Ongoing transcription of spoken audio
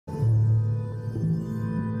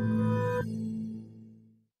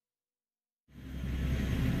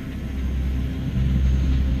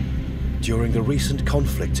During the recent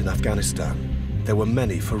conflict in Afghanistan, there were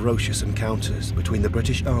many ferocious encounters between the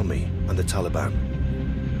British Army and the Taliban.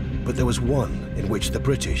 But there was one in which the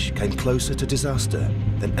British came closer to disaster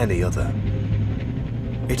than any other.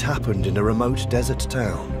 It happened in a remote desert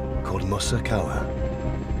town called Musa Qala.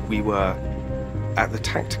 We were, at the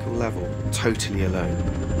tactical level, totally alone.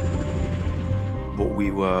 What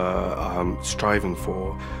we were striving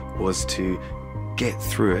for was to get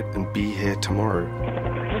through it and be here tomorrow.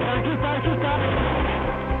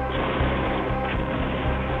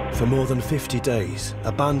 For more than 50 days,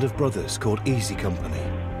 a band of brothers called Easy Company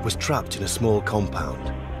was trapped in a small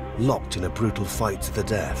compound, locked in a brutal fight to the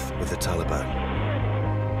death with the Taliban.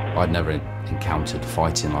 I'd never encountered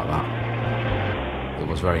fighting like that. It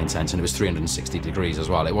was very intense, and it was 360 degrees as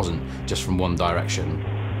well. It wasn't just from one direction.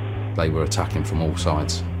 They were attacking from all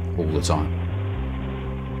sides, all the time.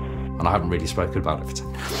 And I haven't really spoken about it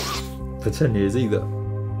for 10 years either.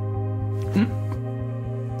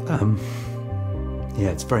 Yeah,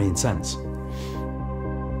 it's very intense.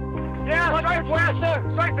 Yeah, straight west, sir.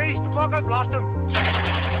 Straight east. Fuck, I've lost him.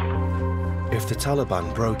 If the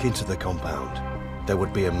Taliban broke into the compound, there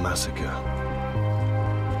would be a massacre.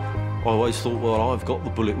 I always thought, well, I've got the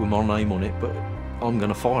bullet with my name on it, but I'm going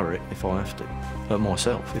to fire it if I have to, at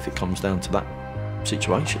myself, if it comes down to that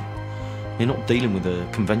situation. You're not dealing with a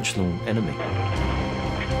conventional enemy.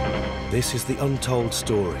 This is the untold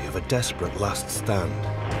story of a desperate last stand.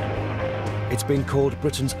 It's been called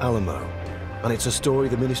Britain's Alamo, and it's a story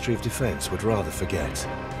the Ministry of Defence would rather forget.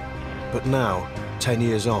 But now, 10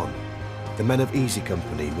 years on, the men of Easy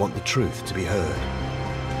Company want the truth to be heard.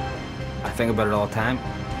 I think about it all the time.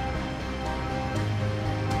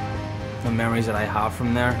 The memories that I have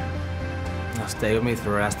from there, they'll stay with me for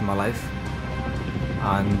the rest of my life.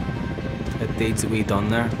 And the deeds that we've done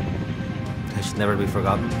there, they should never be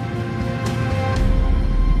forgotten.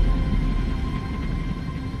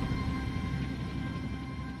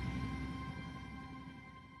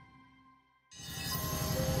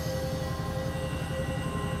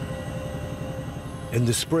 In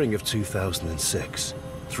the spring of 2006,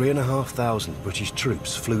 3,500 British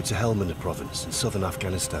troops flew to Helmand province in southern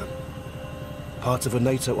Afghanistan, part of a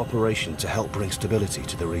NATO operation to help bring stability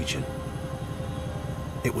to the region.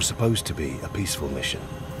 It was supposed to be a peaceful mission.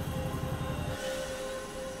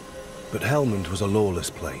 But Helmand was a lawless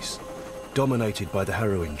place, dominated by the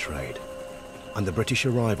heroin trade, and the British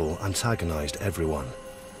arrival antagonized everyone.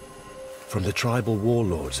 From the tribal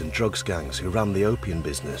warlords and drugs gangs who ran the opium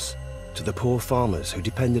business, to the poor farmers who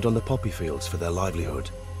depended on the poppy fields for their livelihood.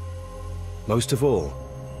 Most of all,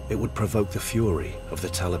 it would provoke the fury of the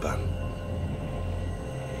Taliban.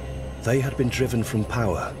 They had been driven from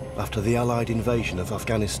power after the Allied invasion of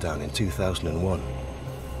Afghanistan in 2001.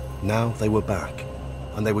 Now they were back,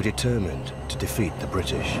 and they were determined to defeat the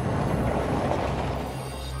British.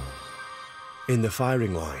 In the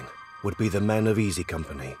firing line would be the men of Easy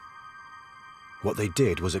Company. What they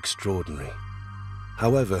did was extraordinary.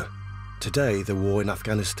 However, today, the war in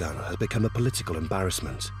Afghanistan has become a political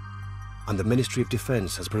embarrassment, and the Ministry of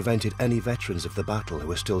Defence has prevented any veterans of the battle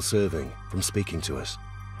who are still serving from speaking to us.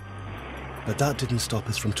 But that didn't stop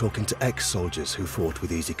us from talking to ex-soldiers who fought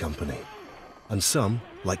with Easy Company, and some,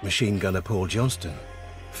 like machine gunner Paul Johnston,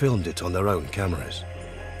 filmed it on their own cameras.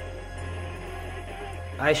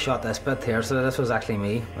 I shot this bit here, so this was actually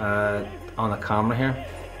me on the camera here.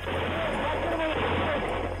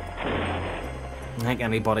 I think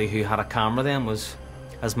anybody who had a camera then was,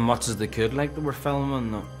 as much as they could, like they were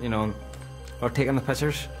filming, you know, or taking the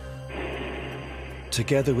pictures.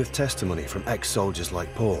 Together with testimony from ex-soldiers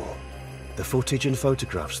like Paul, the footage and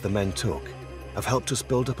photographs the men took have helped us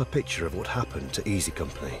build up a picture of what happened to Easy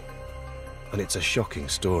Company. And it's a shocking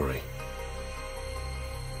story.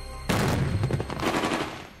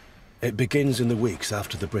 It begins in the weeks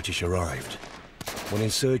after the British arrived, when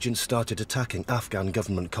insurgents started attacking Afghan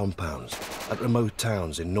government compounds at remote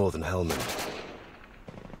towns in northern Helmand.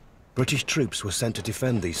 British troops were sent to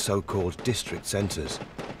defend these so-called district centres.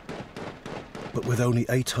 But with only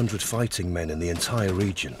 800 fighting men in the entire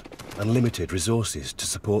region and limited resources to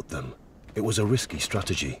support them, it was a risky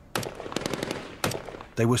strategy.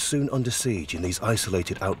 They were soon under siege in these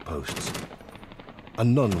isolated outposts,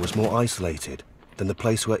 and none was more isolated than the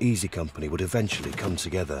place where Easy Company would eventually come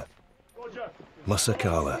together. Musa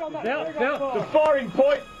Qala. The firing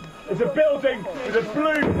point is a building with a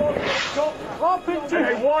blue top and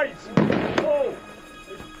a white. Oh.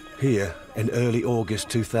 Here, in early August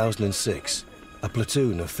 2006, a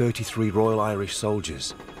platoon of 33 Royal Irish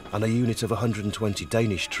soldiers and a unit of 120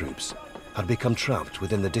 Danish troops had become trapped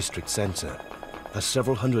within the district centre as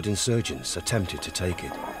several hundred insurgents attempted to take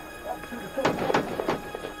it.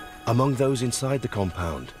 Among those inside the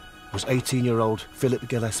compound was 18-year-old Philip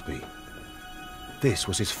Gillespie. This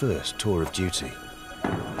was his first tour of duty.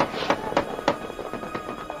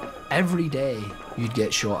 Every day you'd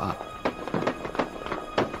get shot at.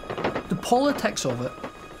 The politics of it,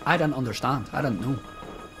 I didn't understand, I didn't know.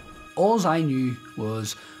 All I knew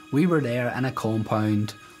was we were there in a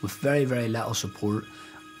compound with very, very little support,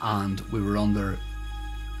 and we were under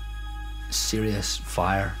serious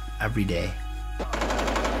fire every day.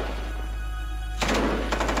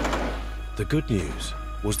 The good news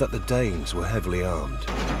was that the Danes were heavily armed.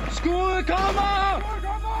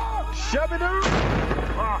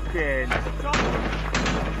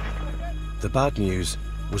 The bad news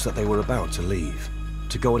was that they were about to leave,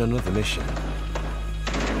 to go on another mission.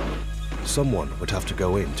 Someone would have to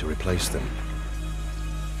go in to replace them.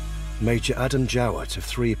 Major Adam Jowett of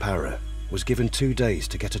 3 Para was given 2 days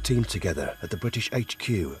to get a team together at the British HQ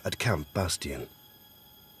at Camp Bastion.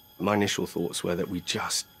 My initial thoughts were that we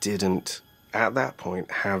just didn't, at that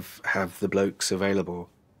point, have the blokes available.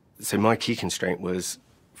 So my key constraint was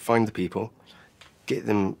find the people, get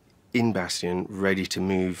them in Bastion, ready to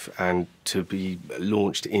move and to be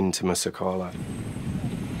launched into Musakala.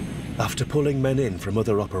 After pulling men in from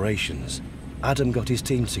other operations, Adam got his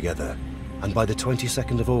team together, and by the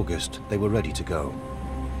 22nd of August, they were ready to go.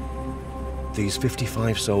 These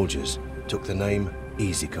 55 soldiers took the name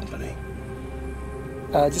Easy Company.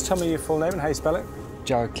 Just tell me your full name and how you spell it.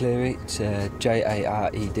 Jared Cleary, it's Jared Cleary.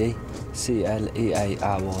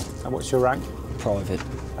 And what's your rank? Private.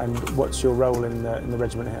 And what's your role in the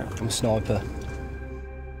regiment here? I'm a sniper.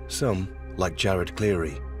 Some, like Jared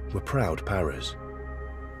Cleary, were proud Paras.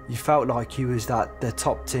 You felt like you was the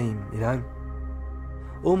top team, you know?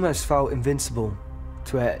 Almost felt invincible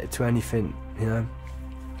to anything, you know?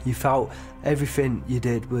 You felt everything you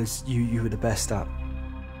did was you were the best at.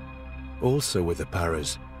 Also with the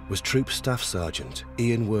Paras was Troop Staff Sergeant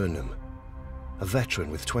Ian Wernham, a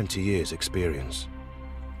veteran with 20 years' experience.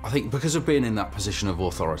 I think because of being in that position of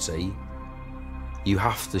authority, you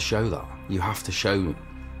have to show that. You have to show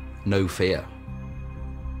no fear.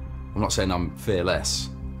 I'm not saying I'm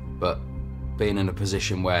fearless, but being in a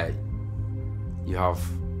position where you have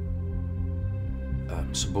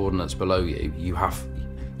subordinates below you,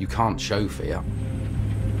 you can't show fear.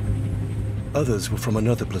 Others were from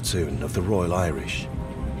another platoon of the Royal Irish.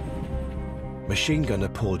 Machine gunner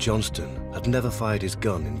Paul Johnston had never fired his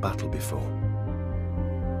gun in battle before.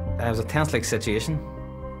 It was a tense-like situation,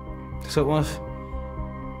 so it was.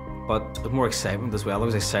 But with more excitement as well. I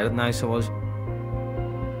was excited now, so it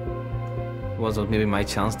was maybe my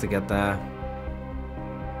chance to get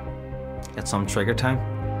some trigger time.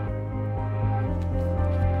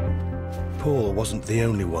 Paul wasn't the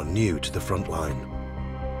only one new to the front line.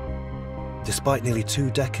 Despite nearly 2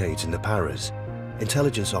 decades in the Paras,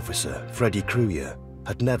 intelligence officer Freddie Cruyer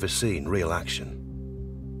had never seen real action.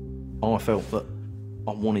 I felt that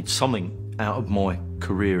I wanted something out of my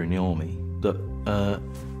career in the army that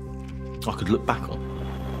I could look back on.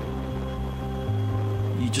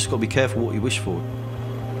 You just got to be careful what you wish for.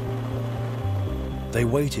 They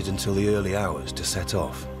waited until the early hours to set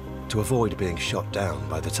off, to avoid being shot down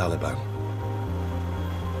by the Taliban.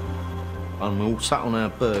 And we all sat on our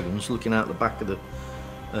Bergens looking out the back of the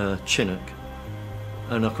Chinook,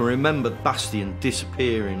 and I can remember Bastion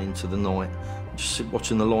disappearing into the night, just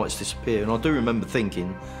watching the lights disappear, and I do remember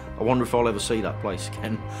thinking, I wonder if I'll ever see that place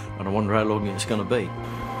again, and I wonder how long it's going to be.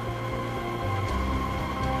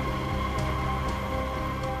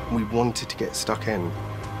 We wanted to get stuck in.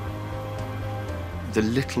 The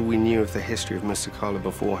little we knew of the history of Musakala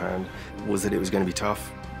beforehand was that it was going to be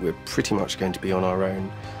tough. We're pretty much going to be on our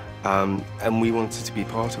own, and we wanted to be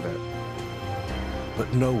part of it.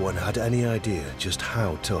 But no one had any idea just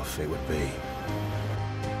how tough it would be.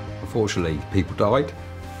 Unfortunately, people died,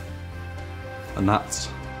 and that's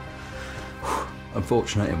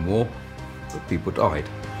unfortunate in war, but people died.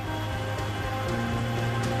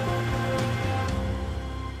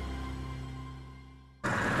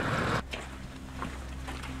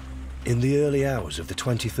 In the early hours of the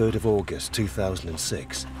 23rd of August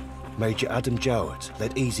 2006, Major Adam Jowett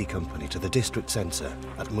led Easy Company to the district centre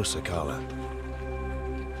at Musakala.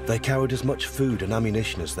 They carried as much food and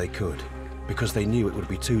ammunition as they could, because they knew it would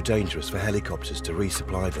be too dangerous for helicopters to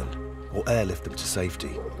resupply them or airlift them to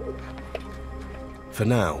safety. For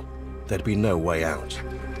now, there'd be no way out.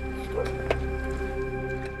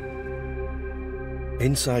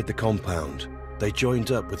 Inside the compound, they joined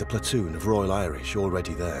up with a platoon of Royal Irish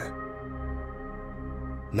already there.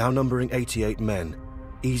 Now numbering 88 men,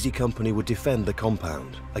 Easy Company would defend the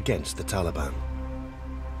compound against the Taliban.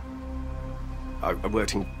 I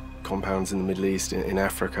worked in compounds in the Middle East, in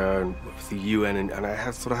Africa, and with the UN, and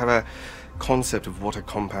I sort of have a concept of what a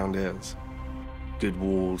compound is. Good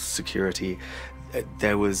walls, security.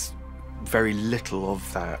 There was very little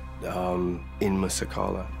of that in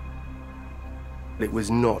Musakala. It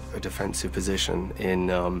was not a defensive position in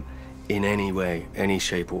any way, any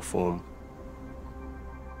shape or form.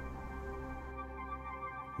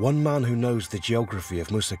 One man who knows the geography of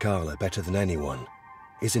Musakala better than anyone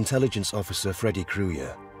is intelligence officer Freddie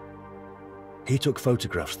Kruger. He took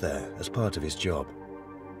photographs there as part of his job.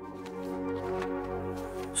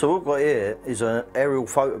 So what we've got here is an aerial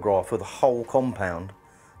photograph of the whole compound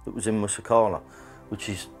that was in Musakala, which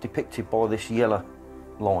is depicted by this yellow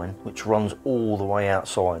line which runs all the way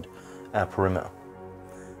outside our perimeter.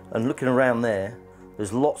 And looking around there,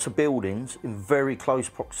 there's lots of buildings in very close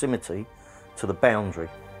proximity to the boundary.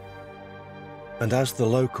 And as the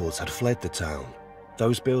locals had fled the town,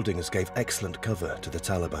 those buildings gave excellent cover to the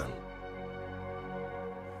Taliban.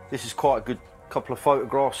 This is quite a good couple of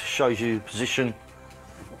photographs. It shows you the position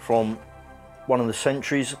from one of the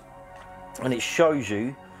sentries, and it shows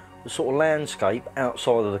you the sort of landscape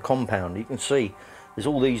outside of the compound. You can see there's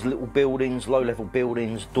all these little buildings, low-level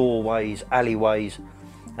buildings, doorways, alleyways,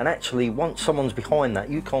 and actually once someone's behind that,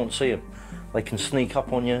 you can't see them. They can sneak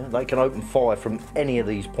up on you, they can open fire from any of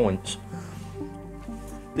these points.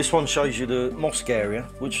 This one shows you the mosque area,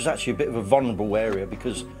 which was actually a bit of a vulnerable area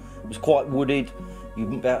because it was quite wooded. You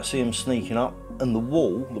wouldn't be able to see them sneaking up, and the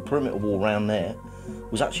wall, the perimeter wall around there,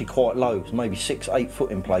 was actually quite low. It was maybe 6-8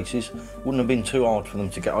 foot in places. Wouldn't have been too hard for them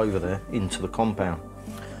to get over there into the compound.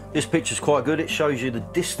 This picture's quite good. It shows you the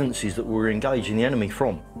distances that we were engaging the enemy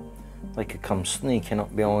from. They could come sneaking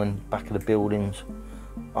up behind back of the buildings,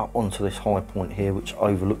 up onto this high point here, which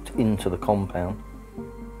overlooked into the compound.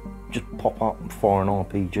 Just pop up and fire an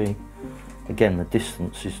RPG. Again, the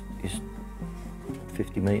distance is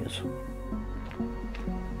 50 metres.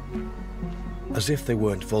 As if they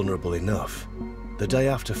weren't vulnerable enough, the day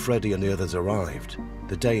after Freddie and the others arrived,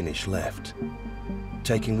 the Danish left,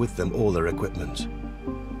 taking with them all their equipment.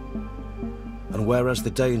 And whereas the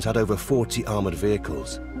Danes had over 40 armoured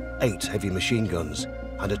vehicles, 8 heavy machine guns,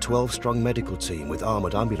 and a 12-strong medical team with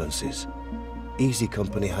armoured ambulances, Easy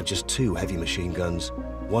Company had just 2 heavy machine guns,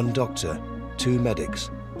 1 doctor, 2 medics,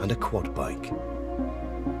 and a quad bike.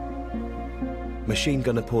 Machine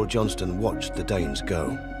gunner Paul Johnston watched the Danes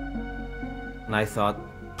go. And I thought,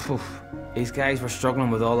 poof, these guys were struggling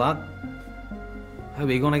with all that. How are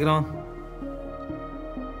we going to get on?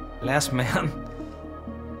 Less men,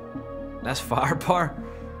 less firepower,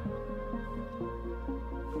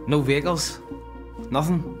 no vehicles,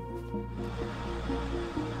 nothing.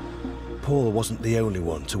 Paul wasn't the only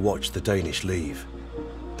one to watch the Danish leave.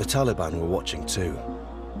 The Taliban were watching too.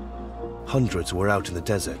 Hundreds were out in the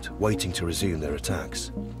desert waiting to resume their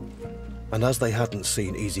attacks. And as they hadn't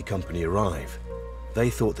seen Easy Company arrive, they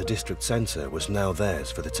thought the district centre was now theirs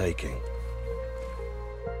for the taking.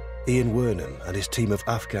 Ian Wernham and his team of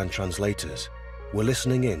Afghan translators were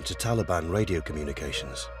listening in to Taliban radio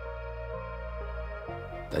communications.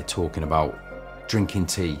 They're talking about drinking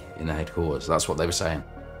tea in the headquarters. That's what they were saying.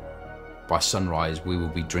 By sunrise, we will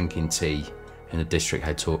be drinking tea in the district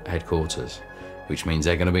headquarters, which means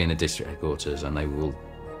they're going to be in the district headquarters and they will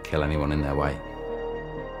kill anyone in their way.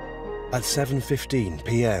 At 7:15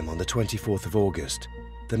 p.m. on the 24th of August,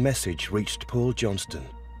 the message reached Paul Johnston,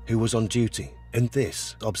 who was on duty in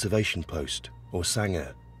this observation post, or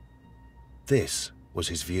Sanger. This was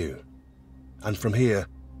his view, and from here,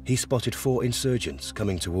 he spotted 4 insurgents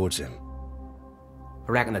coming towards him.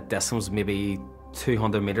 I reckon the distance was maybe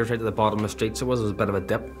 200 metres right at the bottom of the street, so it was a bit of a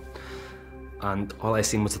dip. And all I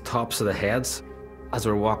seen was the tops of the heads as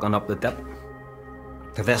we were walking up the dip.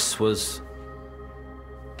 This was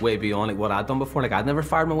way beyond like what I'd done before. Like, I'd never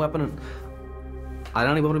fired my weapon and I'd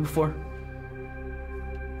anybody before.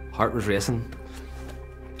 Heart was racing.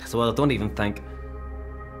 So I don't even think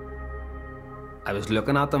I was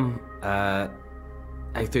looking at them.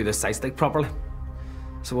 I threw the sight stick properly.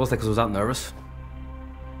 So it was like, because I was that nervous.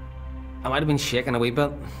 I might have been shaking a wee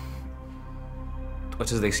bit,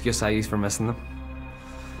 which is the excuse I use for missing them.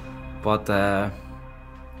 But I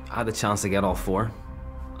had the chance to get all 4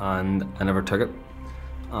 and I never took it.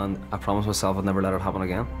 And I promised myself I'd never let it happen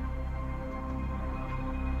again.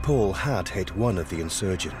 Paul had hit one of the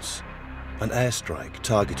insurgents. An airstrike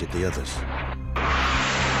targeted the others.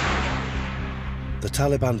 The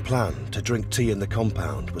Taliban plan to drink tea in the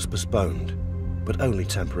compound was postponed, but only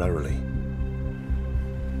temporarily.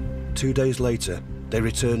 2 days later, they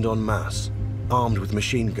returned en masse, armed with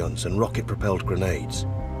machine guns and rocket-propelled grenades.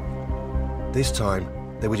 This time,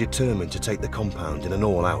 they were determined to take the compound in an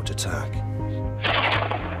all-out attack.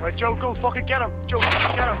 Right, Joe, go fucking get him. Joe, get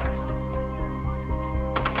him.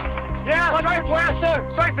 Yeah, straight west, sir.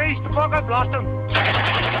 Straight east. Fuck, I've lost him.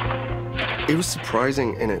 It was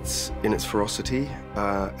surprising in its ferocity,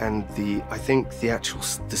 and I think the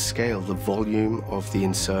scale, the volume of the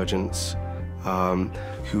insurgents,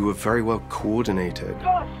 who were very well coordinated.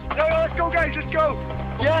 No, let's go, guys. Let's go.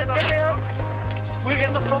 Yeah, get here. We'll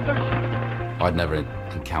get the fronters. I'd never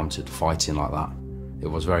encountered fighting like that. It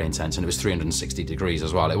was very intense, and it was 360 degrees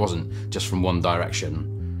as well. It wasn't just from one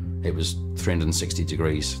direction. It was 360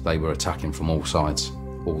 degrees. They were attacking from all sides,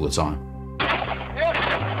 all the time.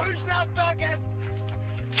 Who's that bucket?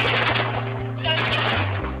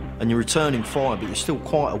 And you're returning fire, but you're still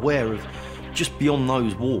quite aware of just beyond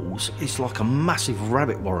those walls, it's like a massive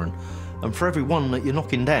rabbit warren. And for every one that you're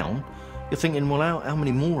knocking down, you're thinking, well, how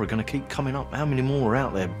many more are going to keep coming up? How many more are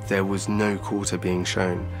out there? There was no quarter being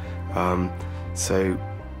shown. So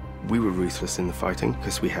we were ruthless in the fighting,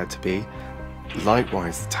 because we had to be.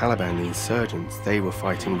 Likewise, the Taliban, the insurgents, they were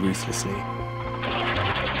fighting ruthlessly.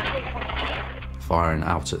 Firing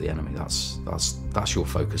out at the enemy, that's your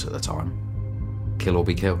focus at the time. Kill or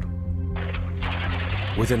be killed.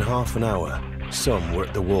 Within half an hour, some were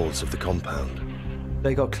at the walls of the compound.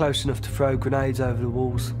 They got close enough to throw grenades over the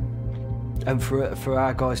walls, and for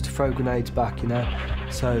our guys to throw grenades back, you know.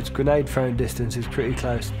 So it's grenade throwing distance is pretty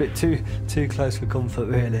close, a bit too close for comfort,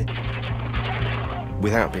 really.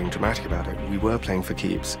 Without being dramatic about it, we were playing for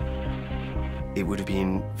keeps. It would have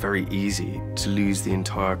been very easy to lose the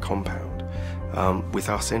entire compound with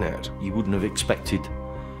us in it. You wouldn't have expected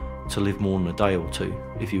to live more than a day or two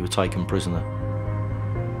if you were taken prisoner.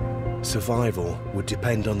 Survival would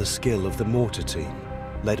depend on the skill of the mortar team,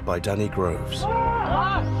 led by Danny Groves.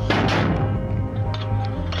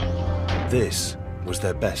 This was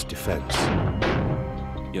their best defence.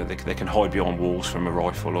 You know, they can hide behind walls from a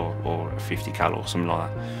rifle or a 50 cal or something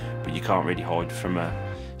like that, but you can't really hide from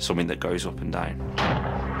something that goes up and down.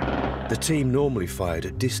 The team normally fired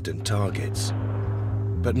at distant targets,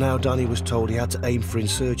 but now Danny was told he had to aim for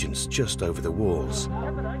insurgents just over the walls,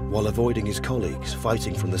 while avoiding his colleagues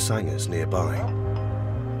fighting from the sangers nearby.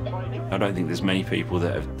 I don't think there's many people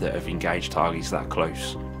that have engaged targets that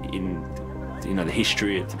close in, you know, the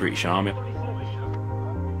history of the British Army.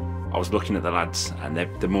 I was looking at the lads, and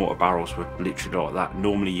the mortar barrels were literally like that.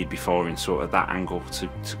 Normally you'd be firing sort of that angle to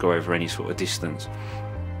go over any sort of distance,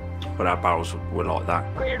 but our barrels were like that.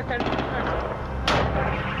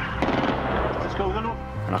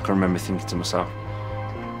 And I can remember thinking to myself,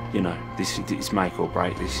 you know, this is make or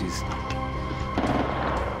break. This is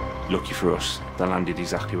lucky for us. They landed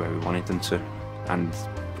exactly where we wanted them to, and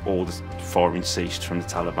all the firing ceased from the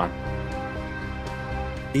Taliban.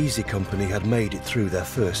 Easy Company had made it through their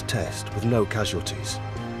first test with no casualties.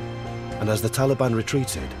 And as the Taliban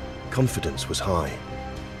retreated, confidence was high.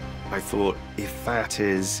 I thought, if that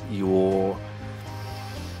is your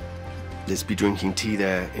let's be drinking tea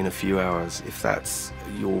there in a few hours, if that's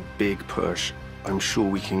your big push, I'm sure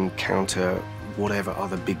we can counter whatever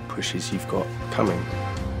other big pushes you've got coming.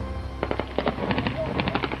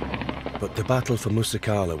 But the battle for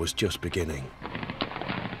Musakala was just beginning.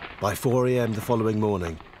 By 4 AM the following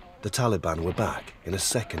morning, the Taliban were back in a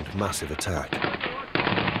second massive attack.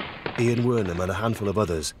 Ian Wernham and a handful of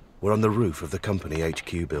others were on the roof of the company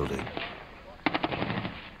HQ building.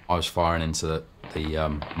 I was firing into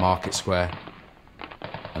the market square,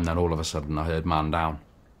 and then all of a sudden I heard man down.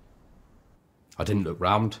 I didn't look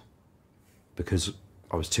round because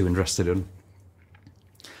I was too interested in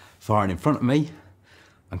firing in front of me,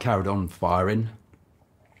 and carried on firing.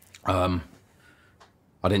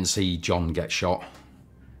 I didn't see John get shot.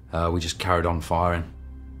 We just carried on firing.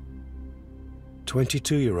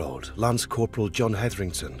 22-year-old Lance Corporal John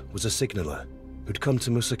Hetherington was a signaller who'd come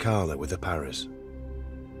to Musakala with the Paras.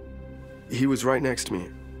 He was right next to me.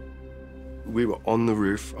 We were on the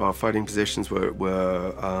roof. Our fighting positions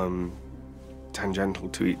were tangential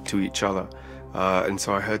to each other. And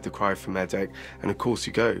so I heard the cry for medic, and of course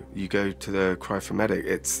you go to the cry for medic.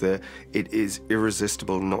 It is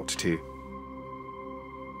irresistible not to.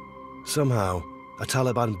 Somehow, a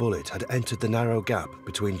Taliban bullet had entered the narrow gap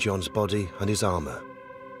between John's body and his armour.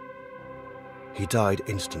 He died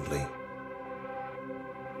instantly.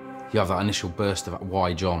 You have that initial burst of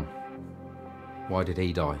why John? Why did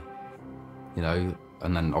he die? You know,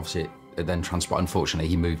 and then obviously it then transpired. Unfortunately,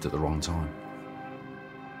 he moved at the wrong time.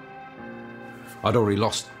 I'd already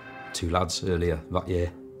lost 2 lads earlier that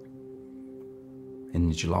year,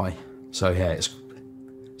 in July. So yeah, it's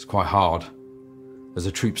quite hard as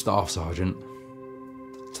a troop staff sergeant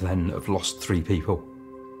to then have lost 3 people.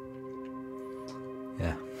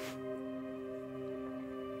 Yeah.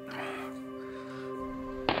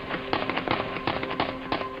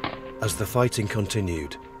 As the fighting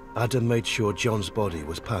continued, Adam made sure John's body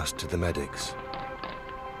was passed to the medics.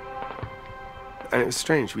 And it was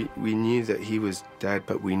strange. We knew that he was dead,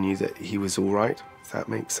 but we knew that he was all right, if that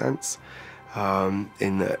makes sense.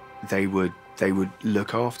 In that they would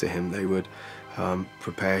look after him, they would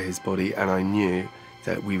prepare his body, and I knew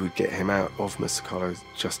that we would get him out of Musakala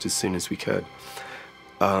just as soon as we could.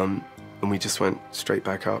 And we just went straight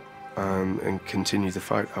back up and continued the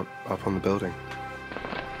fight up on the building.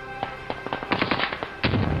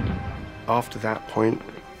 After that point,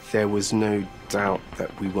 there was no doubt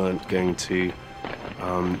that we weren't going to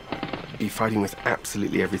be fighting with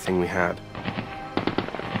absolutely everything we had.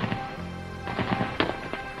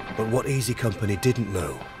 But what Easy Company didn't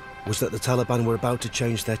know was that the Taliban were about to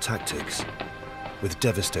change their tactics, with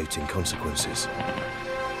devastating consequences.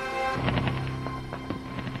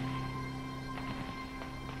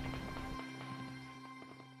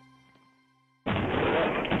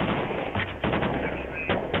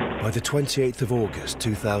 By the 28th of August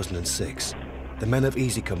 2006, the men of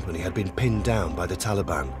Easy Company had been pinned down by the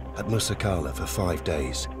Taliban at Musakala for 5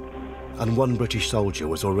 days, and one British soldier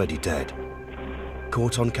was already dead.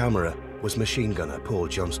 Caught on camera was machine gunner Paul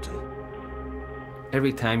Johnston.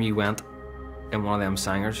 Every time you went in one of them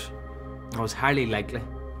sangers, it was highly likely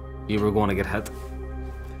you were going to get hit.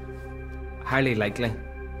 Highly likely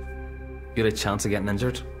you had a chance of getting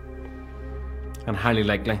injured. And highly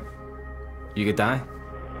likely you could die.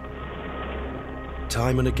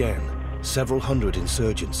 Time and again, several hundred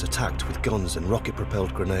insurgents attacked with guns and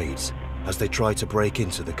rocket-propelled grenades as they tried to break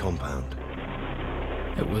into the compound.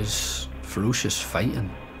 It was ferocious fighting.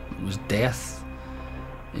 It was death,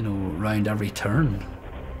 you know, round every turn.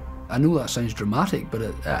 I know that sounds dramatic, but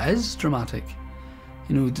it is dramatic.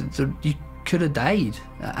 You know, you could have died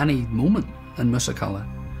at any moment in Musakala.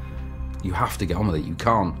 You have to get on with it. You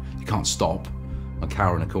can't stop and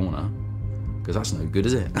cower in a corner, because that's no good,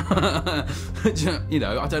 is it? You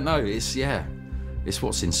know, I don't know. It's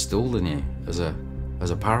what's installed in you as a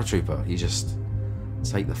paratrooper. You just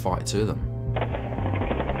take the fight to them.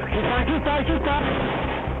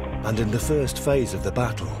 And in the first phase of the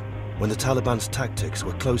battle, when the Taliban's tactics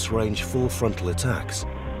were close-range, full-frontal attacks,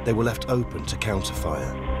 they were left open to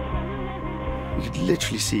counter-fire. We could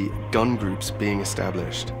literally see gun groups being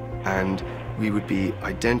established, and we would be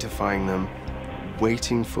identifying them,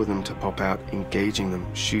 waiting for them to pop out, engaging them,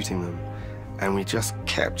 shooting them, and we just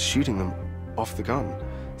kept shooting them off the gun.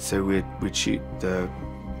 So we'd shoot the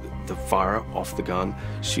firer off the gun,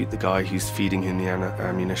 shoot the guy who's feeding him the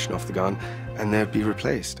ammunition off the gun, and they'd be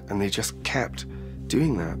replaced, and they just kept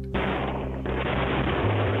doing that.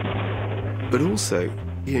 But also,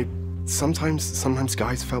 you know, sometimes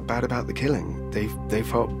guys felt bad about the killing. They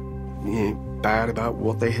felt, you know, bad about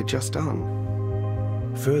what they had just done.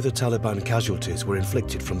 Further Taliban casualties were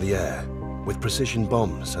inflicted from the air, with precision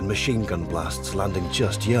bombs and machine gun blasts landing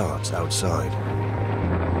just yards outside.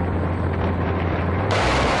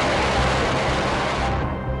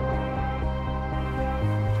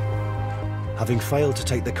 Having failed to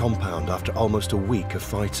take the compound after almost a week of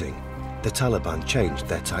fighting, the Taliban changed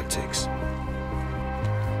their tactics.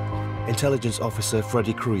 Intelligence officer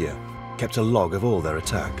Freddie Kruger kept a log of all their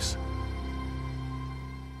attacks.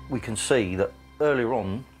 We can see that earlier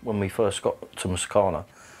on, when we first got to Musakala,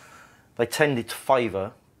 they tended to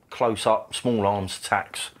favour close-up, small arms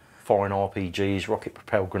attacks, firing RPGs,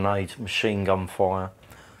 rocket-propelled grenades, machine gun fire.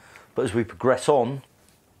 But as we progress on,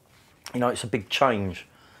 you know, it's a big change,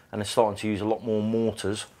 and they're starting to use a lot more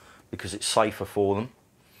mortars because it's safer for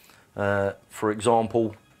them. For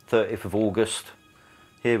example, 30th of August,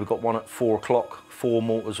 here we've got one at 4 o'clock, 4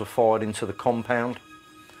 mortars were fired into the compound.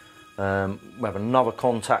 We have another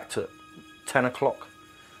contact at 10 o'clock,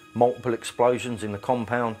 multiple explosions in the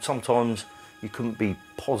compound. Sometimes you couldn't be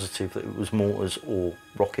positive that it was mortars or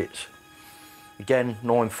rockets. Again,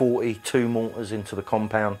 9:40, 2 mortars into the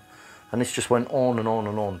compound, and this just went on and on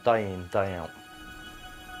and on, day in, day out.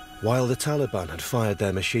 While the Taliban had fired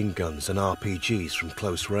their machine guns and RPGs from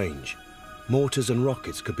close range, mortars and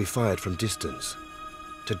rockets could be fired from distance,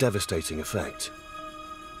 to devastating effect.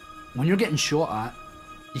 When you're getting shot at,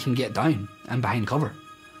 you can get down and behind cover.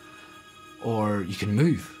 Or you can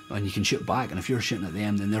move and you can shoot back, and if you're shooting at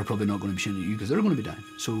them, then they're probably not going to be shooting at you because they're going to be down.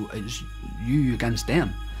 So it's you against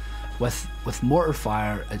them. With mortar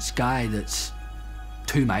fire, it's guy that's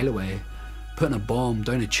 2 miles away, putting a bomb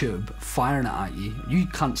down a tube, firing it at you. You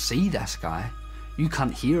can't see this guy. You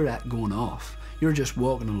can't hear it going off. You're just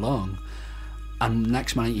walking along, and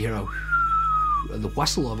next minute you hear the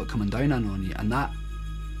whistle of it coming down in on you, and that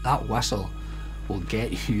whistle will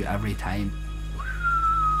get you every time.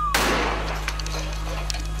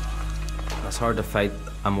 It's hard to fight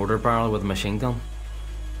a mortar barrel with a machine gun.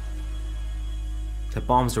 The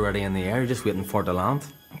bombs are already in the air, you're just waiting for it to land,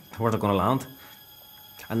 where they're going to land.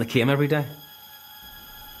 And they came every day.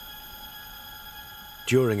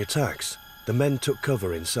 During attacks, the men took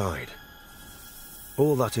cover inside.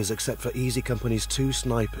 All that is except for Easy Company's 2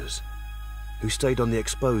 snipers, who stayed on the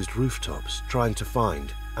exposed rooftops trying to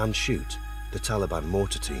find and shoot the Taliban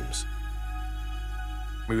mortar teams.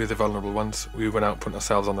 We were the vulnerable ones. We went out putting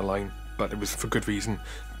ourselves on the line, but it was for good reason.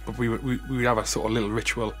 But we would have a sort of little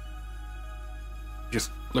ritual.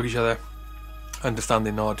 Just look at each other, understand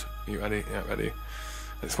the nod. You ready? Yeah, ready.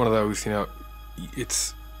 It's one of those, you know,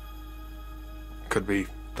 it's could be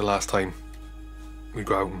the last time we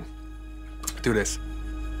go out and do this.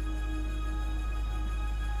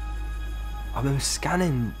 I remember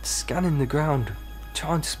scanning the ground,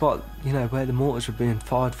 trying to spot, you know, where the mortars were being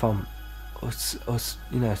fired from, or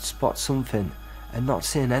you know, spot something, and not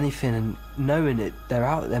seeing anything, and knowing it, they're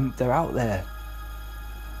out there.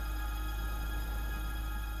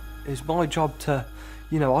 It was my job to,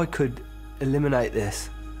 you know, I could eliminate this,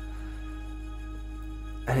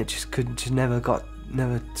 and it just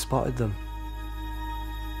never spotted them.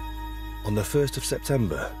 On the 1st of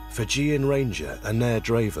September, Fijian Ranger Anair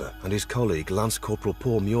Draver and his colleague Lance Corporal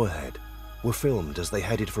Paul Muirhead were filmed as they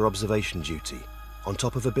headed for observation duty on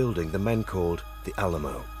top of a building the men called the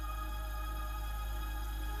Alamo.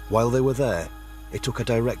 While they were there, it took a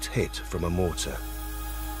direct hit from a mortar.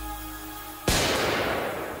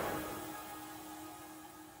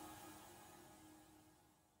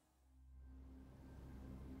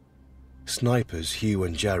 Snipers Hugh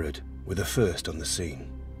and Jared were the first on the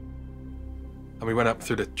scene. And we went up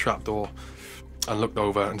through the trapdoor and looked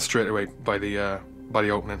over, and straight away by the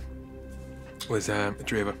opening was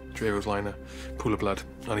Draver. Draver was lying in a pool of blood,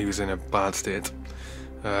 and he was in a bad state.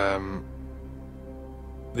 The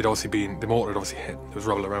mortar had obviously hit. There was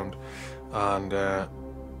rubble around, and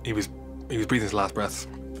he was breathing his last breaths.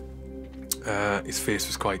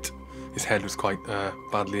 His head was quite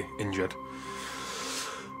badly injured.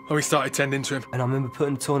 And we started tending to him. And I remember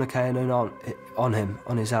putting a tourniquet on him,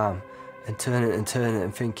 on his arm, and turning it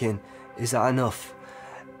and thinking, is that enough?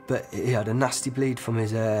 But he had a nasty bleed from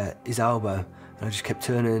his elbow, and I just kept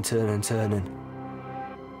turning and turning and turning.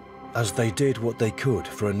 As they did what they could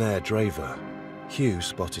for Anair Draver, Hugh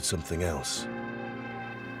spotted something else.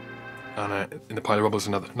 And in the pile of rubble was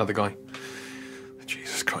another guy.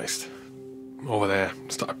 Jesus Christ. Over there,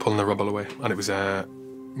 started pulling the rubble away, and it was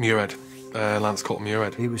Muirhead, Lance Corporal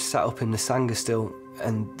Muirhead. He was sat up in the Sangha still,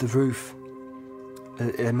 and the roof,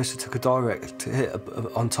 it must have took a direct hit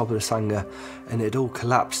on top of the Sangha, and it all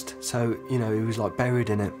collapsed, so, you know, he was like buried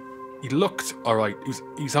in it. He looked all right.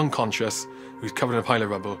 He's unconscious. He was covered in a pile of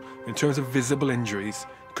rubble. In terms of visible injuries,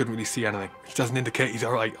 you couldn't really see anything, which doesn't indicate he's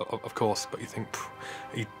all right, of course, but you think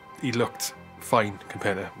he looked fine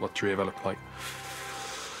compared to what Draver looked like.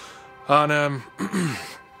 And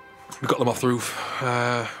we got them off the roof.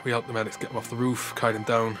 We helped the medics get them off the roof, carried them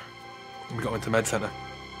down, and we got them into med centre.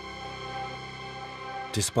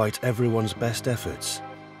 Despite everyone's best efforts,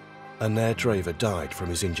 Anair Draver died from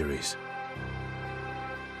his injuries.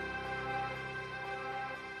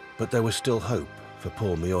 But there was still hope for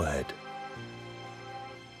Paul Muirhead.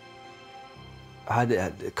 I had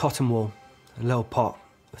a cotton wool, a little pot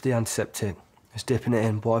of the antiseptic. I was dipping it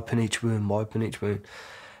in, wiping each wound.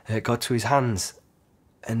 It got to his hands,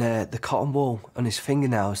 and the cotton wool on his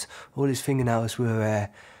fingernails, all his fingernails were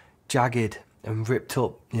jagged and ripped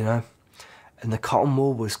up, you know. And the cotton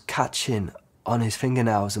wool was catching on his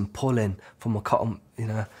fingernails and pulling from a cotton, you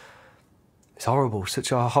know. It's horrible,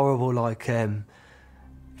 such a horrible, like,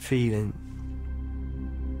 feeling.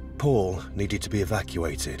 Paul needed to be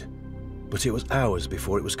evacuated, but it was hours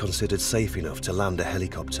before it was considered safe enough to land a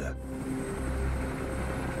helicopter.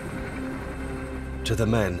 To the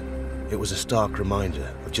men, it was a stark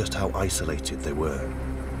reminder of just how isolated they were.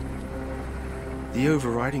 The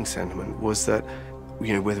overriding sentiment was that,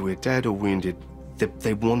 you know, whether we're dead or wounded,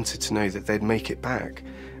 they wanted to know that they'd make it back.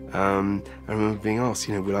 I remember being asked,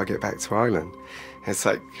 you know, will I get back to Ireland? And it's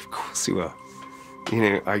like, of course you will. You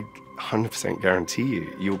know, I 100% guarantee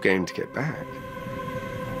you're going to get back.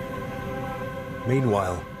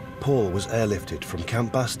 Meanwhile, Paul was airlifted from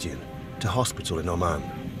Camp Bastion to hospital in Oman.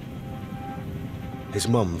 His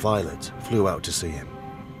mum, Violet, flew out to see him.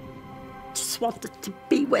 Just wanted to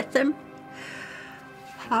be with him.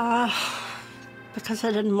 Because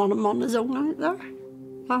I didn't want him on his own out there.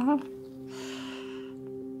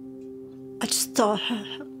 I just thought,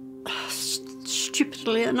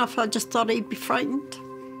 stupidly enough, I just thought he'd be frightened.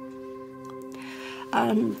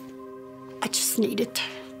 And I just needed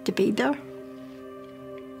to be there.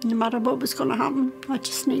 No matter what was going to happen, I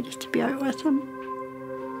just needed to be out with him.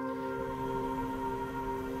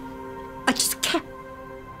 I just kept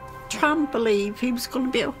trying to believe he was going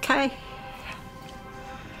to be okay.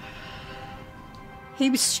 He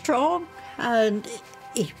was strong and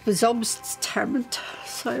he was always determined,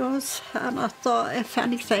 so he was, and I thought if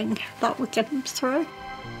anything that would get him through.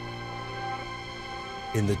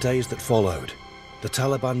 In the days that followed, the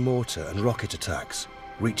Taliban mortar and rocket attacks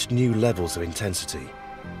reached new levels of intensity.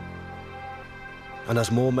 And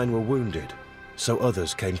as more men were wounded, so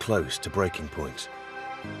others came close to breaking point.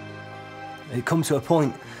 It come to a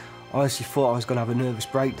point, I actually thought I was going to have a nervous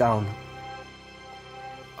breakdown.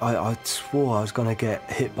 I swore I was going to get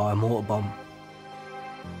hit by a mortar bomb.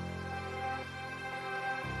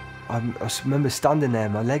 I remember standing there,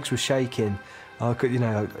 my legs were shaking. I could, you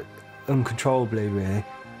know, uncontrollably, really.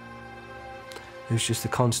 It was just a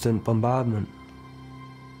constant bombardment.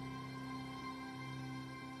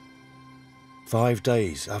 5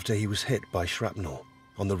 days after he was hit by shrapnel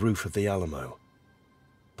on the roof of the Alamo,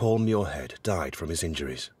 Paul Muirhead died from his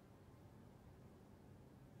injuries.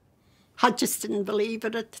 I just didn't believe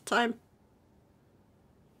it at the time.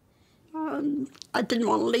 I didn't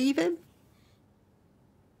want to leave him.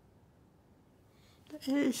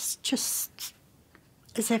 It's just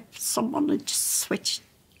as if someone had just switched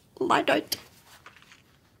light out.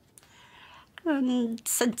 And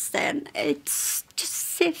since then, it's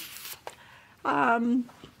just as if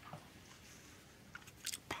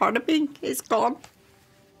part of me is gone.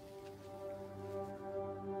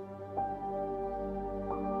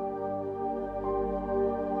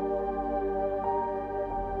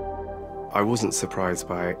 I wasn't surprised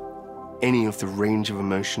by any of the range of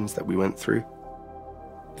emotions that we went through.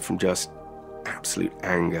 From just absolute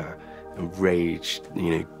anger and rage,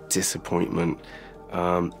 disappointment,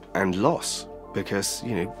 and loss, because,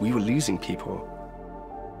 we were losing people.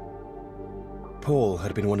 Paul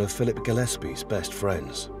had been one of Philip Gillespie's best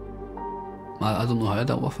friends. I don't know how I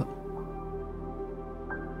dealt with it.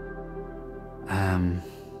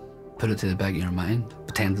 Put it to the back of your mind,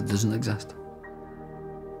 pretend it doesn't exist.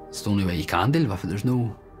 It's the only way you can deal with it. There's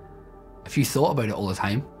no... If you thought about it all the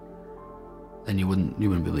time, then you wouldn't be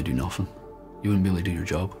able to do nothing. You wouldn't be able to do your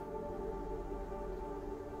job.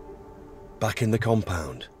 Back in the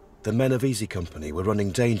compound, the men of Easy Company were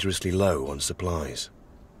running dangerously low on supplies.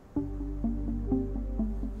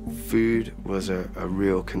 Food was a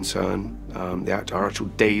real concern. The actual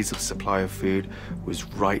days of supply of food was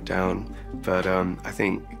right down, but I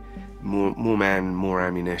think more men, more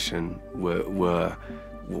ammunition were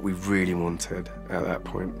what we really wanted at that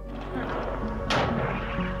point.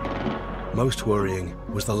 Most worrying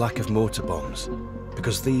was the lack of mortar bombs,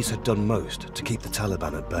 because these had done most to keep the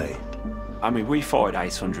Taliban at bay. I mean, we fired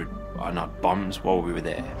 800 bombs while we were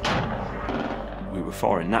there. We were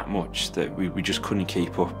firing that much that we just couldn't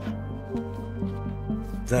keep up.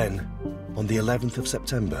 Then, on the 11th of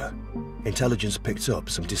September, intelligence picked up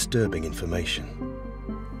some disturbing information.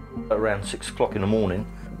 Around 6 o'clock in the morning,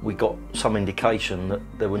 we got some indication that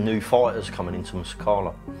there were new fighters coming into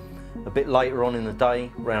Muscala. A bit later on in the day,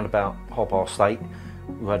 around about 8:30,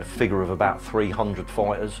 we had a figure of about 300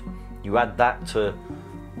 fighters. You add that to,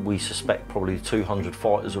 we suspect, probably 200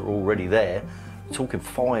 fighters that are already there. We're talking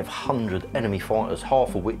 500 enemy fighters,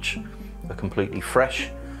 half of which are completely fresh,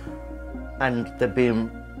 and they're being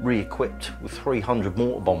re-equipped with 300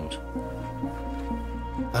 mortar bombs.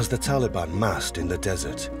 As the Taliban massed in the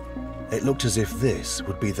desert, it looked as if this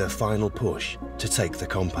would be their final push to take the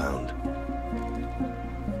compound.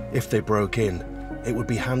 If they broke in, it would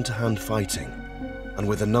be hand-to-hand fighting, and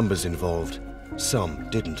with the numbers involved, some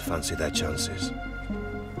didn't fancy their chances.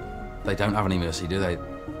 They don't have any mercy, do they?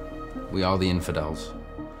 We are the infidels.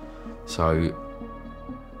 So,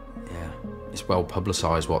 yeah, it's well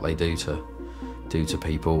publicised what they do to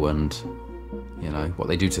people, and, what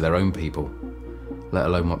they do to their own people, let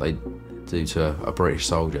alone what they do to a British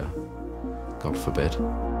soldier. God forbid.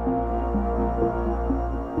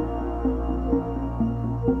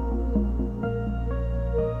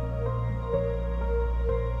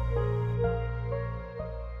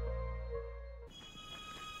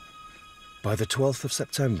 By the 12th of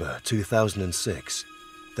September 2006,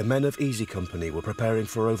 the men of Easy Company were preparing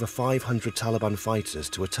for over 500 Taliban fighters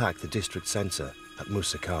to attack the district centre at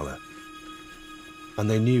Muscala. And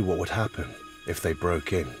they knew what would happen if they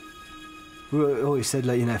broke in. We always said,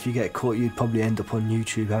 if you get caught, you'd probably end up on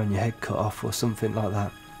YouTube having your head cut off or something like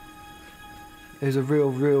that. It was a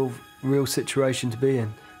real situation to be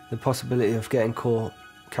in. The possibility of getting caught,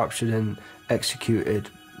 captured and executed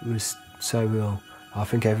was so real. I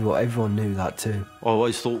think everyone knew that too. I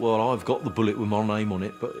always thought, well, I've got the bullet with my name on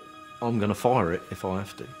it, but I'm going to fire it if I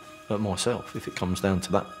have to, at myself, if it comes down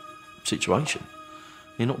to that situation.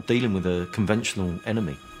 You're not dealing with a conventional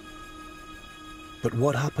enemy. But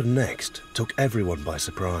what happened next took everyone by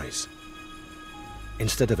surprise.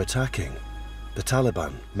 Instead of attacking, the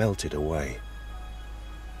Taliban melted away.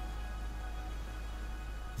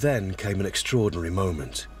 Then came an extraordinary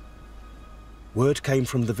moment. Word came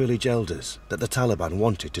from the village elders that the Taliban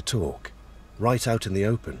wanted to talk, right out in the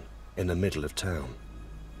open, in the middle of town.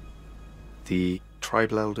 The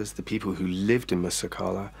tribal elders, the people who lived in Musa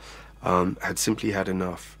Qala, had simply had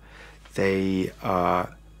enough. Their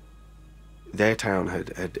town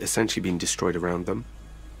had essentially been destroyed around them.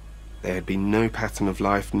 There had been no pattern of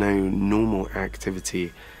life, no normal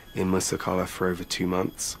activity in Musa Qala for over 2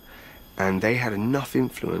 months. And they had enough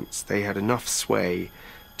influence, they had enough sway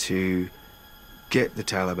to get the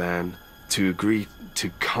Taliban to agree to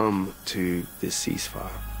come to this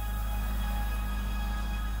ceasefire.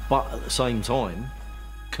 But at the same time,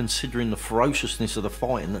 considering the ferociousness of the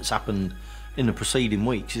fighting that's happened in the preceding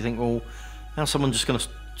weeks, you think, well, how's someone just going to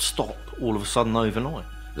stop all of a sudden overnight?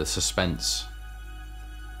 The suspense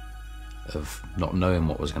of not knowing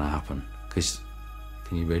what was going to happen, because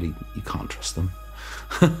you can't trust them.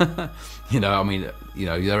 You know, I mean, you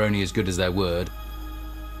know, they're only as good as their word.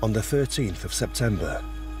 On the 13th of September,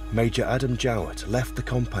 Major Adam Jowett left the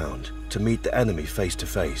compound to meet the enemy face to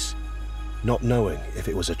face, not knowing if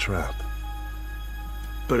it was a trap.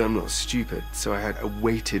 But I'm not stupid, so I had a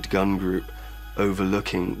weighted gun group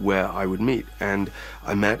overlooking where I would meet, and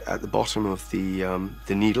I met at the bottom of the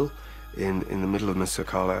needle in the middle of Musa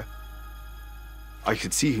Qala. I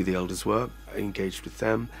could see who the elders were. I engaged with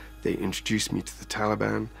them. They introduced me to the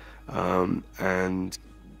Taliban, and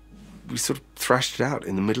we sort of thrashed it out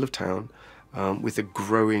in the middle of town with a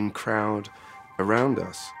growing crowd around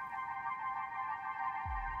us.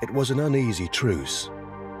 It was an uneasy truce,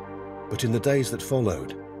 but in the days that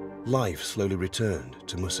followed, life slowly returned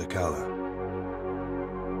to Musa Qala.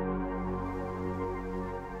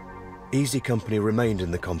 Easy Company remained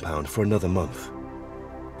in the compound for another month.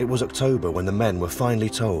 It was October when the men were finally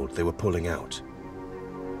told they were pulling out.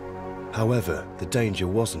 However, the danger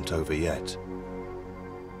wasn't over yet.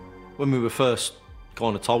 When we were first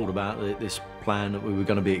kind of told about this plan that we were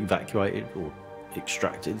going to be evacuated or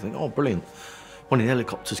extracted, I think, oh, brilliant. One of the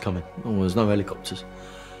helicopters coming. Oh, there's no helicopters.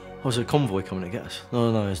 Oh, there's a convoy coming to get us.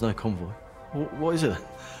 No, there's no convoy. What is it?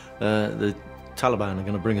 The Taliban are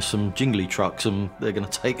going to bring us some jingly trucks and they're going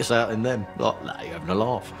to take us out in them. Like, nah, you're having a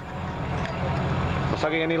laugh.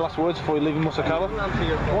 Sagi, any last words before you leave Musa Qala?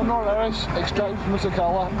 One more Irish, extract from Musa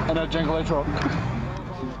Qala in a jingly truck.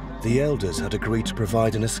 The elders had agreed to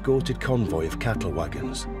provide an escorted convoy of cattle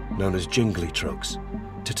wagons, known as jingly trucks,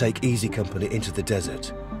 to take Easy Company into the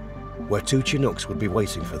desert, where 2 Chinooks would be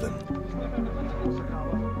waiting for them.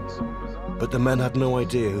 But the men had no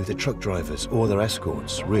idea who the truck drivers or their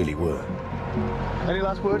escorts really were. Any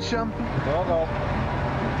last words, Sham? No.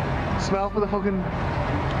 Smell for the fucking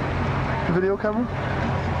video camera?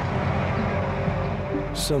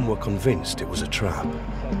 Some were convinced it was a trap.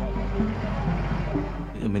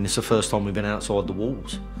 I mean, it's the first time we've been outside the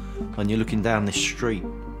walls, and you're looking down this street,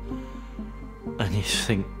 and you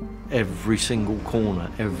think every single corner,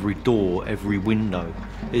 every door, every window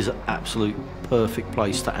is an absolute perfect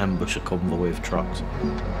place to ambush a convoy of trucks.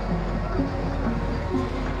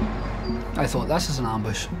 I thought, this is an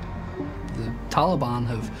ambush. The Taliban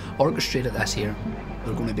have orchestrated this here.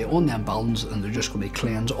 They're going to be on them buildings and they're just going to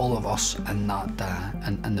cleanse all of us in that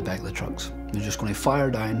in the back of the trucks. They're just going to fire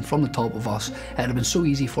down from the top of us. It'd have been so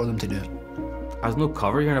easy for them to do it. There's no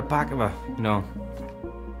cover. You're in the back of a,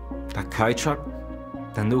 a cow truck.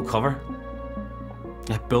 Then no cover.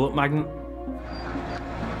 A bullet magnet.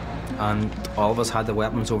 And all of us had the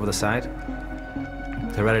weapons over the side.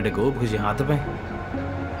 They're ready to go because you had to be.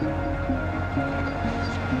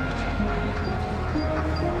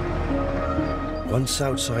 Once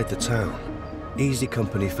outside the town, Easy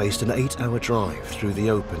Company faced an 8-hour drive through the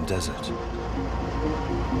open desert.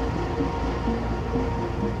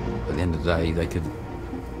 At the end of the day, they could,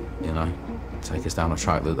 take us down a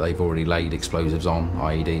track that they've already laid explosives on,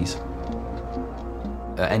 IEDs.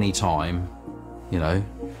 At any time, they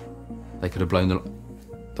could have blown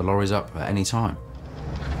the lorries up at any time.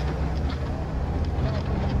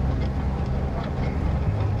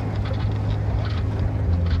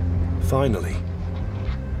 Finally,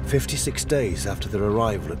 56 days after their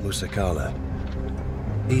arrival at Musa Qala,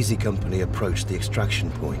 Easy Company approached the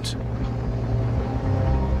extraction point.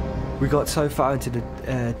 We got so far into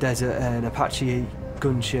the desert, an Apache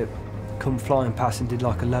gunship come flying past and did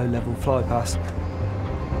like a low-level fly past.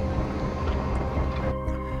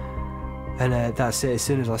 And that's it. As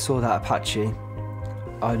soon as I saw that Apache,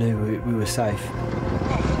 I knew we were safe.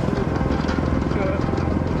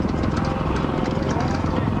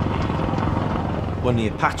 When the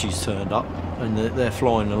Apaches turned up and they're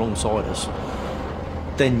flying alongside us,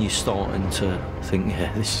 then you're starting to think,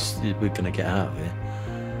 yeah, we're going to get out of here.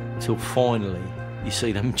 Until finally you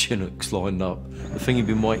see them Chinooks lined up, the thing you've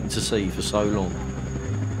been waiting to see for so long.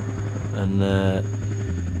 And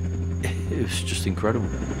it was just incredible.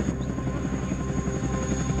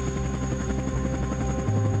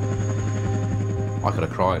 I could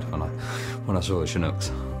have cried when I saw the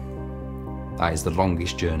Chinooks. That is the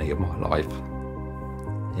longest journey of my life.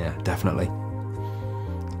 Yeah, definitely.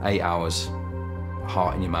 8 hours,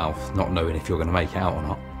 heart in your mouth, not knowing if you're going to make it out or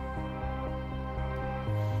not.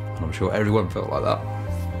 And I'm sure everyone felt like that.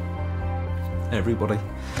 Everybody.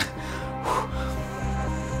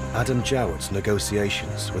 Adam Jowett's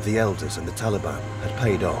negotiations with the elders and the Taliban had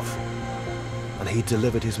paid off, and he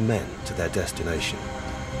delivered his men to their destination.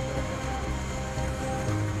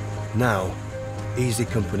 Now, Easy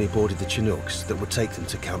Company boarded the Chinooks that would take them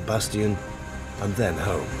to Camp Bastion and then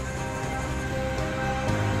home.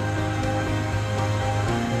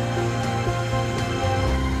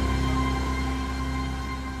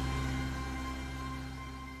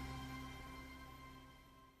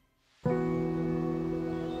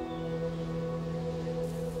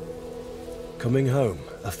 Coming home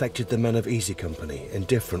affected the men of Easy Company in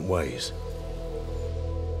different ways.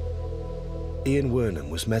 Ian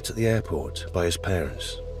Wernham was met at the airport by his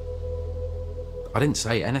parents. I didn't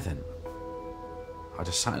say anything. I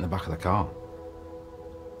just sat in the back of the car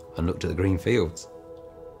and looked at the green fields.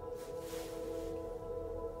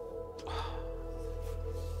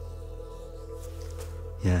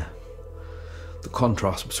 Yeah, the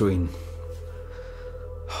contrast between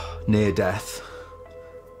near death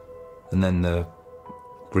and then the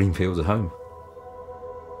green fields at home.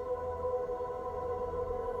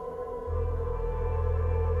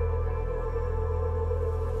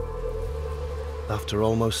 After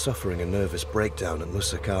almost suffering a nervous breakdown at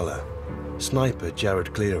Musakala, sniper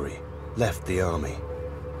Jared Cleary left the army.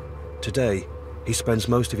 Today, he spends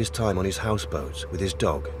most of his time on his houseboat with his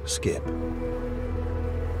dog, Skip.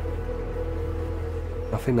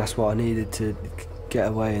 I think that's what I needed to get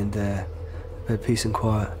away and a bit of peace and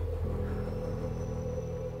quiet.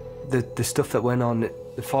 The stuff that went on,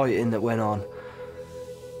 the fighting that went on,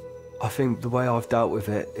 I think the way I've dealt with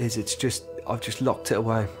it is I've just locked it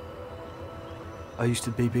away. I used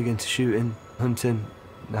to be big into shooting, hunting.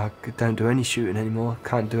 Now I don't do any shooting anymore,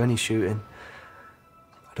 can't do any shooting.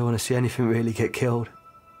 I don't want to see anything really get killed.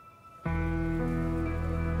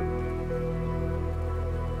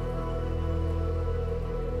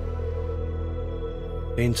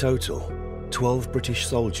 In total, 12 British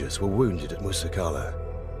soldiers were wounded at Musakala.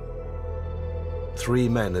 3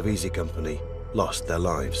 men of Easy Company lost their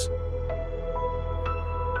lives.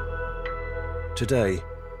 Today,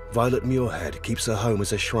 Violet Muirhead keeps her home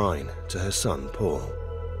as a shrine to her son, Paul.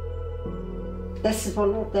 This is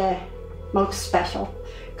one of the most special,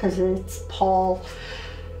 because it's Paul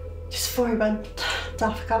just before he went to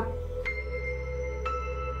Africa.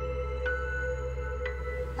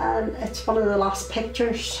 And it's one of the last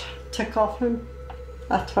pictures took of him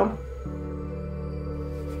at home.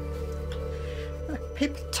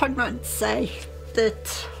 People turn around and say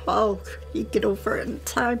that, oh, you get over it in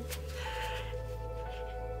time.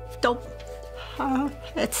 Don't.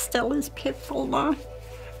 It still is painful now,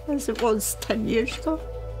 as it was 10 years ago.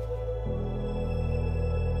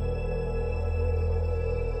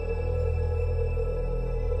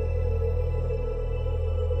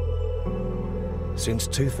 Since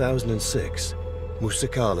 2006,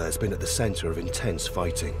 Musakala has been at the centre of intense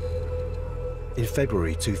fighting. In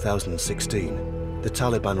February 2016, the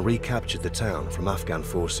Taliban recaptured the town from Afghan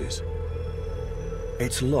forces.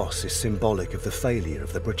 Its loss is symbolic of the failure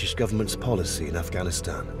of the British government's policy in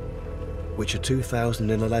Afghanistan, which a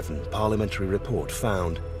 2011 parliamentary report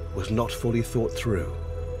found was not fully thought through,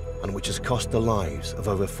 and which has cost the lives of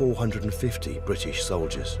over 450 British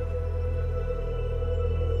soldiers.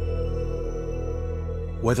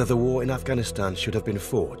 Whether the war in Afghanistan should have been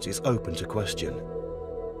fought is open to question.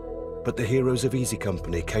 But the heroes of Easy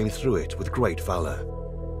Company came through it with great valour.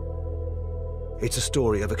 It's a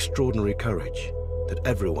story of extraordinary courage that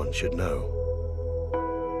everyone should know.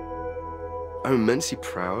 I'm immensely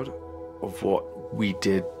proud of what we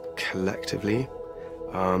did collectively.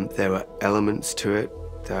 There were elements to it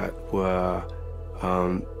that were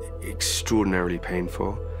extraordinarily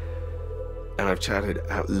painful. And I've chatted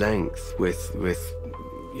at length with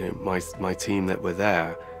you know, my team that were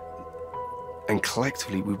there, and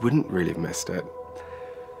collectively we wouldn't really have missed it.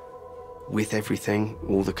 with everything,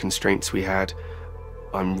 all the constraints we had,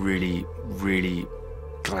 I'm really, really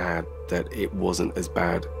glad that it wasn't as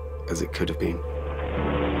bad as it could have been.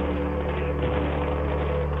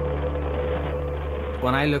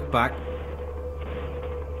 When I look back,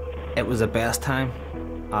 it was the best time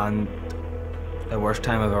and the worst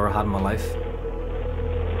time I've ever had in my life.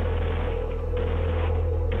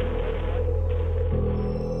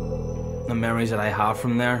 The memories that I have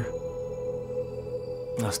from there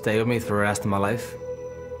will stay with me for the rest of my life.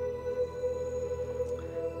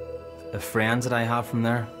 The friends that I have from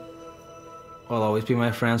there will always be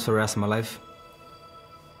my friends for the rest of my life.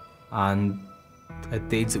 And the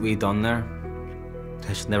deeds that we've done there,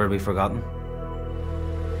 they should never be forgotten.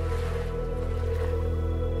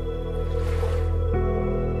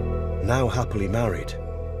 Now happily married,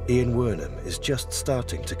 Ian Wernham is just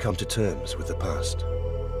starting to come to terms with the past.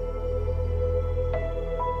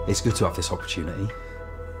 It's good to have this opportunity.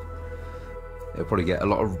 It'll probably get a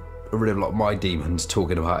lot of my demons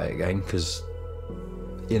talking about it again, because,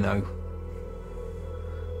 you know,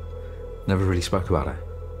 never really spoke about it.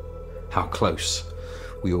 How close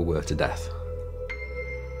we all were to death.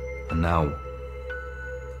 And now,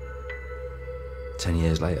 10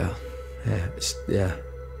 years later,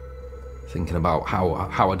 thinking about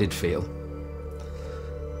how I did feel.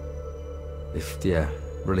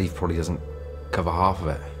 Relief probably doesn't cover half of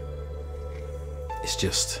it. It's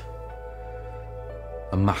just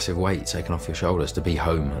a massive weight taken off your shoulders to be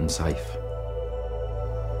home and safe.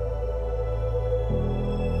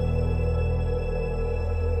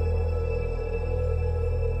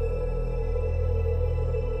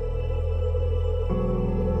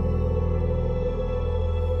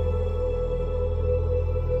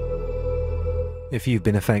 If you've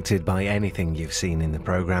been affected by anything you've seen in the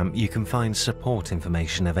programme, you can find support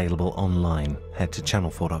information available online. Head to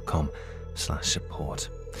channel4.com/support.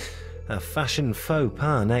 A fashion faux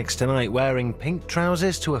pas next tonight, wearing pink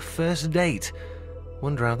trousers to a first date.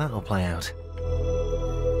 Wonder how that'll play out.